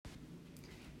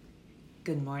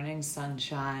Good morning,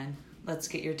 sunshine. Let's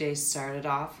get your day started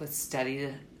off with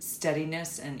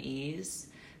steadiness and ease.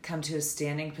 Come to a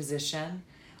standing position.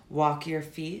 Walk your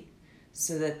feet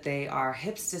so that they are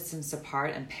hip distance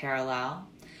apart and parallel.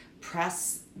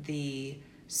 Press the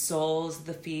soles of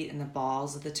the feet and the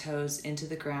balls of the toes into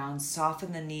the ground.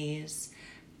 Soften the knees.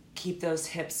 Keep those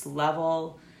hips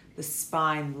level, the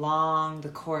spine long, the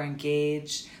core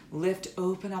engaged. Lift,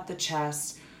 open up the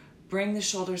chest. Bring the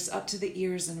shoulders up to the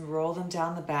ears and roll them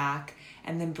down the back,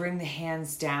 and then bring the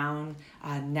hands down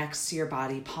next to your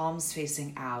body, palms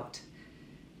facing out.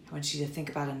 I want you to think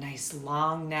about a nice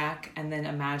long neck, and then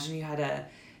imagine you had a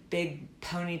big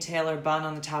ponytail or bun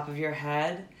on the top of your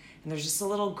head, and there's just a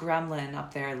little gremlin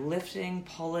up there lifting,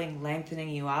 pulling, lengthening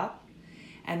you up.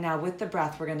 And now with the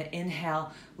breath, we're going to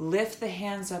inhale, lift the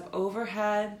hands up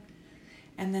overhead,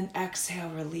 and then exhale,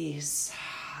 release.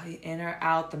 In or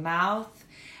out the mouth.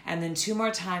 And then 2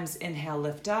 more times, inhale,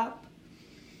 lift up.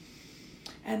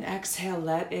 And exhale,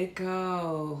 let it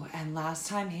go. And last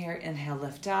time here, inhale,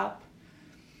 lift up.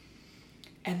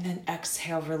 And then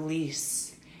exhale,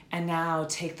 release. And now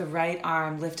take the right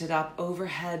arm, lift it up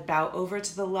overhead, bow over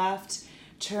to the left.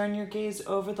 Turn your gaze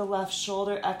over the left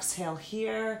shoulder. Exhale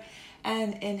here.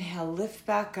 And inhale, lift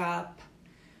back up.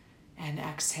 And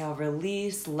exhale,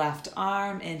 release. Left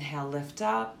arm, inhale, lift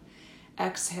up.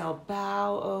 Exhale,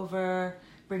 bow over.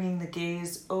 Bringing the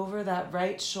gaze over that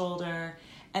right shoulder,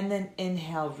 and then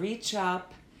inhale, reach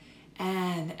up,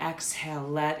 and exhale,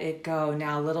 let it go.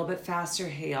 Now a little bit faster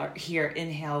here.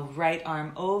 Inhale, right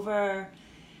arm over,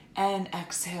 and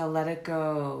exhale, let it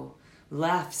go.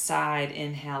 Left side,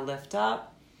 inhale, lift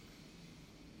up,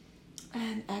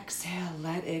 and exhale,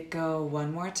 let it go.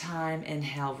 One more time.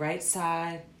 Inhale, right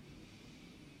side,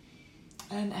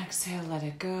 and exhale, let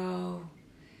it go.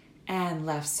 And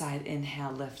left side,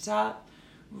 inhale, lift up.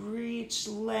 Reach,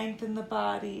 lengthen the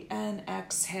body, and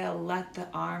exhale, let the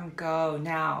arm go.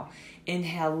 Now,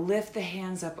 inhale, lift the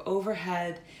hands up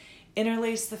overhead,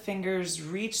 interlace the fingers,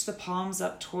 reach the palms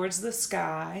up towards the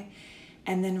sky,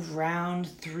 and then round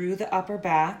through the upper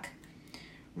back.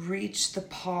 Reach the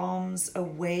palms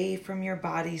away from your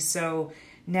body. So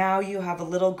now you have a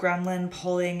little gremlin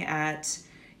pulling at,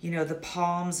 the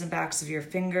palms and backs of your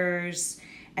fingers.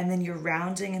 And then you're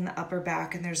rounding in the upper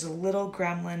back, and there's a little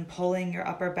gremlin pulling your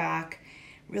upper back,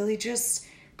 really just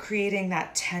creating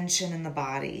that tension in the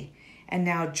body. And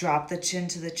now drop the chin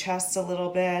to the chest a little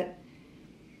bit.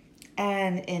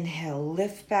 And inhale,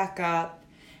 lift back up.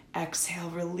 Exhale,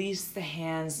 release the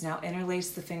hands. Now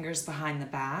interlace the fingers behind the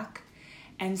back.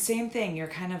 And same thing, you're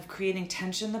kind of creating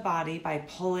tension in the body by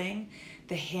pulling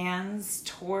the hands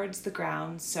towards the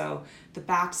ground. So the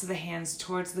backs of the hands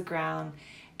towards the ground.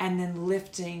 And then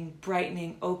lifting,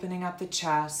 brightening, opening up the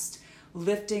chest,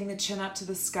 lifting the chin up to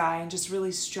the sky and just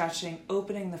really stretching,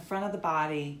 opening the front of the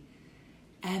body.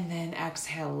 And then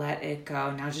exhale, let it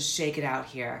go. Now just shake it out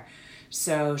here.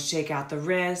 So shake out the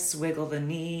wrists, wiggle the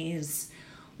knees,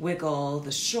 wiggle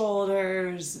the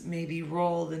shoulders, maybe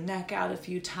roll the neck out a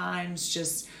few times.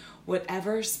 Just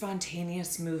whatever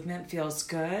spontaneous movement feels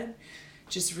good.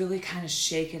 Just really kind of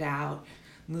shake it out.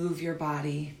 Move your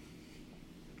body.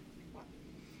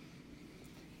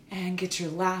 And get your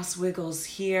last wiggles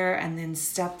here, and then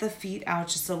step the feet out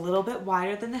just a little bit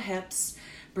wider than the hips.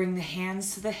 Bring the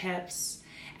hands to the hips,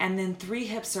 and then 3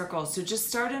 hip circles. So just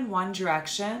start in one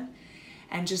direction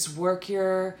and just work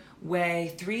your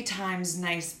way 3 times,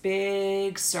 nice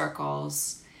big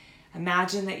circles.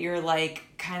 Imagine that you're like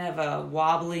kind of a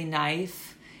wobbly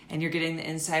knife and you're getting the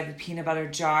inside of a peanut butter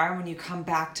jar. When you come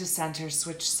back to center,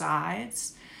 switch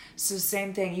sides. So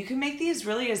same thing. You can make these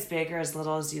really as big or as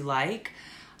little as you like.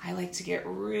 I like to get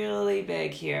really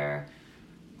big here,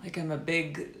 like I'm a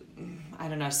big,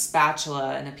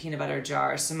 spatula in a peanut butter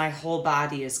jar. So my whole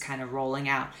body is kind of rolling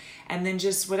out. And then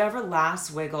just whatever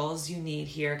last wiggles you need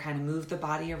here, kind of move the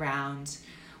body around.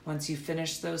 Once you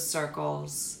finish those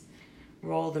circles,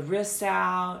 roll the wrists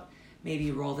out,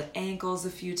 maybe roll the ankles a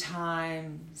few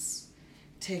times,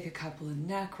 take a couple of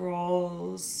neck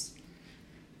rolls.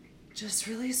 Just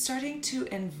really starting to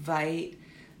invite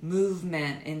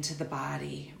movement into the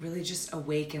body, really just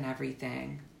awaken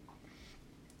everything.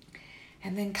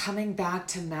 And then coming back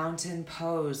to mountain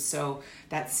pose, so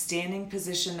that standing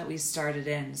position that we started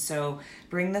in. So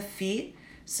bring the feet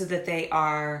so that they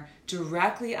are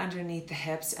directly underneath the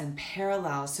hips and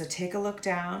parallel. So take a look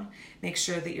down, make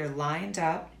sure that you're lined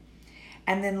up,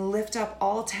 and then lift up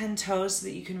all 10 toes so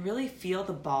that you can really feel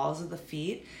the balls of the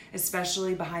feet,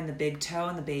 especially behind the big toe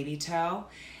and the baby toe,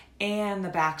 and the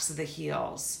backs of the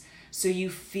heels. So you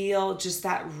feel just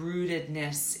that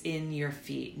rootedness in your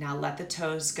feet. Now let the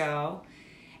toes go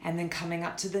And then coming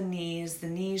up to the knees. The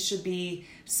knees should be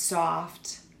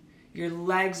soft. Your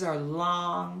legs are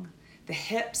long. The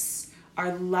hips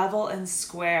are level and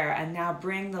square. And now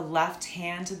bring the left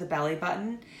hand to the belly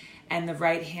button and the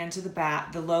right hand to the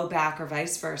back, the low back, or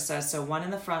vice versa. So one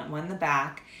in the front, one in the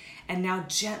back. And now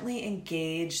gently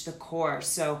engage the core.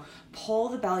 So pull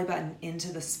the belly button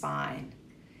into the spine.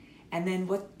 And then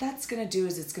what that's going to do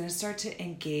is it's going to start to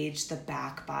engage the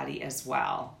back body as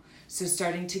well. So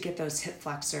starting to get those hip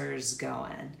flexors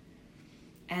going.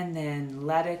 And then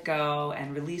let it go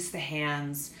and release the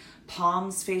hands,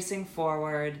 palms facing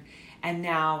forward. And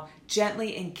now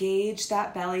gently engage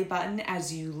that belly button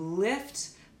as you lift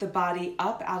the body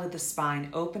up out of the spine.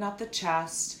 Open up the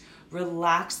chest.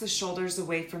 Relax the shoulders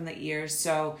away from the ears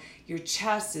so your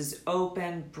chest is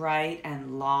open, bright,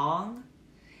 and long.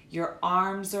 Your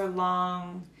arms are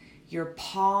long. Your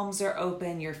palms are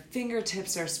open. Your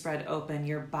fingertips are spread open.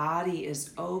 Your body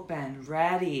is open,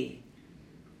 ready.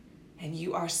 And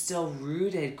you are still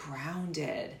rooted,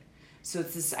 grounded. So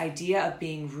it's this idea of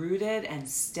being rooted and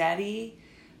steady,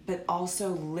 but also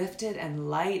lifted and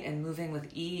light and moving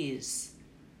with ease.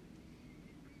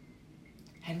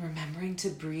 And remembering to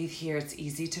breathe here. It's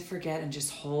easy to forget and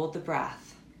just hold the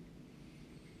breath.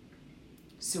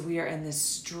 So we are in this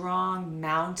strong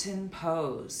mountain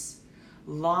pose.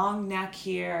 Long neck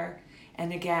here.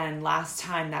 And again, last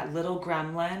time, that little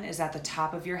gremlin is at the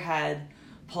top of your head,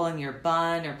 pulling your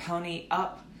bun or pony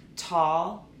up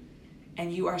tall.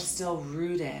 And you are still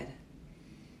rooted.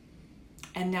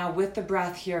 And now with the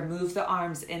breath here, move the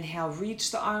arms. Inhale,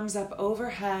 reach the arms up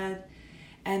overhead.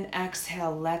 And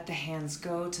exhale, let the hands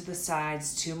go to the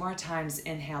sides. 2 more times.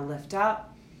 Inhale, lift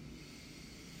up.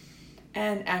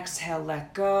 And exhale,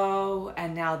 let go.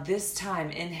 And now this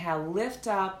time, inhale, lift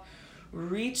up.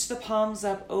 Reach the palms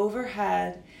up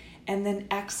overhead. And then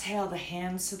exhale the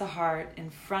hands to the heart in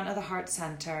front of the heart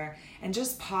center. And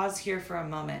just pause here for a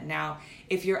moment. Now,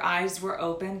 if your eyes were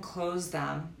open, close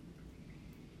them.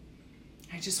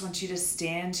 I just want you to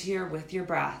stand here with your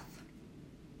breath.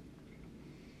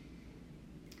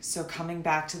 So coming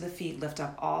back to the feet, lift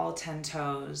up all 10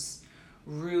 toes.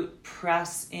 Root,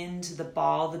 press into the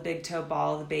ball, the big toe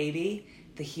ball, the baby,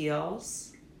 the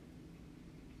heels.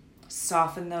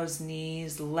 Soften those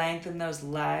knees, lengthen those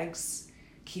legs.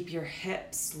 Keep your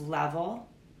hips level.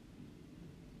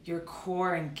 Your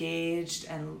core engaged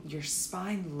and your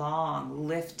spine long,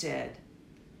 lifted.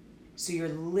 So you're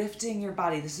lifting your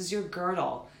body. This is your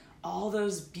girdle. All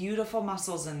those beautiful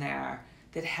muscles in there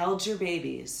that held your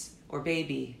babies. Or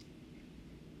baby.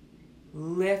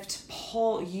 Lift,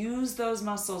 pull, use those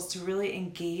muscles to really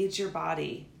engage your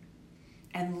body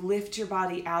and lift your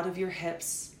body out of your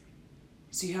hips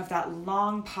so you have that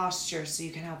long posture so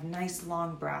you can have nice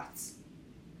long breaths.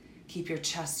 Keep your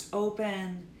chest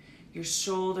open, your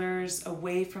shoulders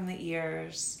away from the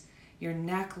ears, your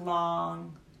neck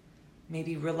long.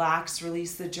 Maybe relax,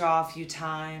 release the jaw a few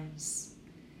times,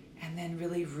 and then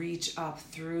really reach up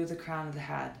through the crown of the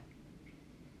head.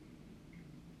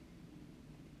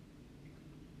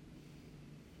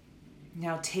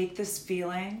 Now take this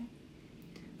feeling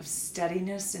of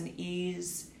steadiness and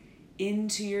ease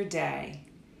into your day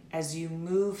as you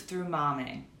move through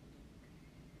momming.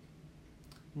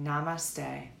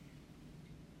 Namaste.